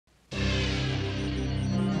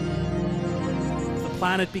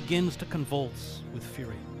planet begins to convulse with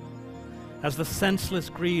fury, as the senseless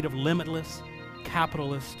greed of limitless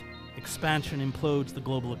capitalist expansion implodes the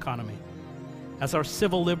global economy, as our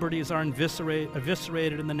civil liberties are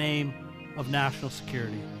eviscerated in the name of national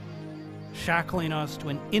security, shackling us to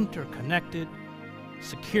an interconnected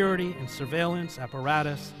security and surveillance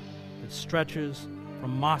apparatus that stretches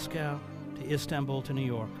from Moscow to Istanbul to New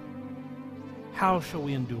York. How shall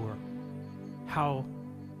we endure? How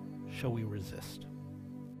shall we resist?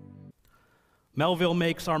 Melville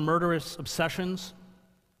makes our murderous obsessions,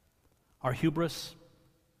 our hubris,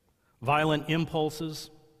 violent impulses,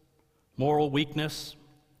 moral weakness,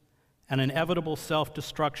 and inevitable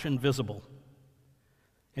self-destruction visible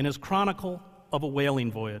in his chronicle of a whaling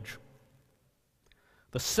voyage.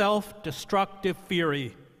 The self-destructive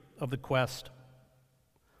fury of the quest,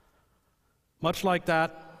 much like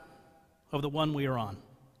that of the one we are on.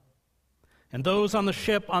 And those on the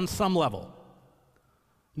ship, on some level,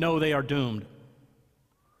 know they are doomed.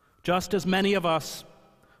 Just as many of us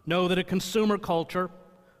know that a consumer culture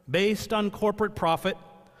based on corporate profit,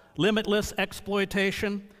 limitless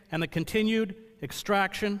exploitation, and the continued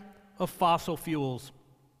extraction of fossil fuels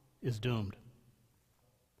is doomed.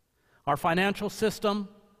 Our financial system,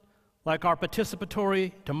 like our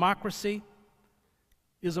participatory democracy,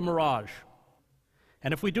 is a mirage.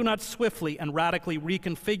 And if we do not swiftly and radically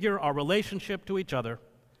reconfigure our relationship to each other,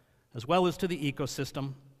 as well as to the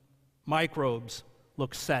ecosystem, microbes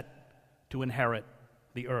look set to inherit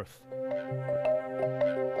the earth.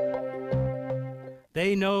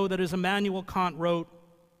 They know that, as Immanuel Kant wrote,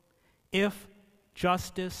 if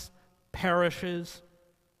justice perishes,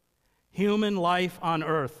 human life on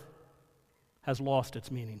earth has lost its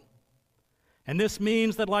meaning. And this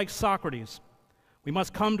means that, like Socrates, we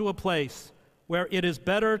must come to a place where it is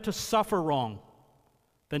better to suffer wrong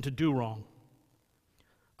than to do wrong.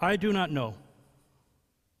 I do not know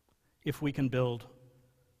if we can build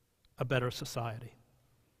a better society.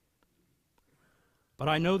 But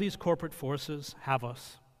I know these corporate forces have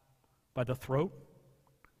us by the throat.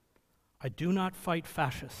 I do not fight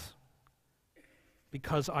fascists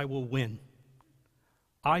because I will win.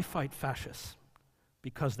 I fight fascists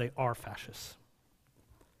because they are fascists.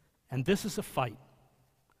 And this is a fight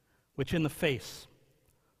which, in the face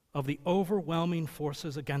of the overwhelming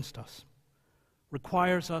forces against us,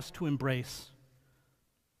 requires us to embrace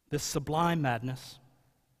this sublime madness,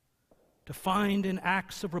 to find in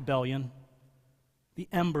acts of rebellion the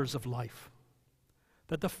embers of life,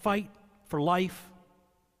 that the fight for life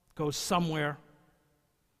goes somewhere,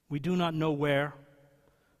 we do not know where.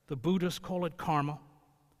 The Buddhists call it karma.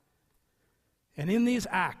 And in these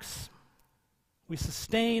acts, we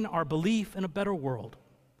sustain our belief in a better world,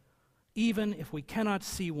 even if we cannot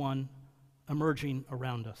see one emerging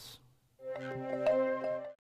around us.